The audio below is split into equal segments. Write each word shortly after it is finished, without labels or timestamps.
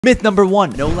Myth number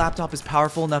 1. No laptop is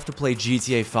powerful enough to play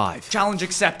GTA 5. Challenge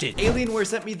accepted. Alienware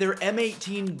sent me their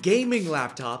M18 gaming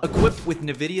laptop equipped with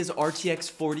NVIDIA's RTX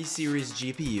 40 series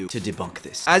GPU to debunk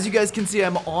this. As you guys can see,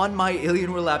 I'm on my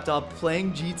Alienware laptop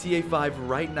playing GTA 5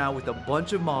 right now with a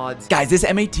bunch of mods. Guys, this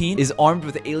M18 is armed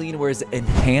with Alienware's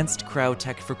enhanced crowd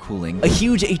tech for cooling, a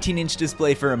huge 18-inch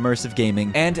display for immersive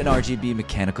gaming, and an RGB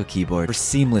mechanical keyboard for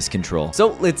seamless control.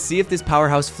 So let's see if this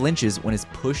powerhouse flinches when it's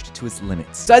pushed to its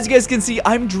limits. So as you guys can see,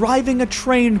 I'm driving a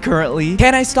train currently.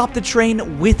 Can I stop the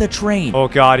train with a train? Oh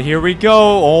god, here we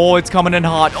go. Oh, it's coming in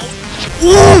hot.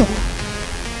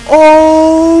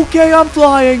 Oh. Okay, I'm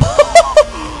flying.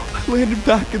 I landed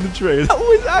back in the train. That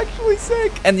was actually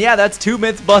sick. And yeah, that's 2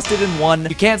 myths busted in one.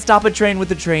 You can't stop a train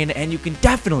with a train, and you can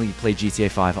definitely play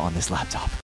GTA 5 on this laptop.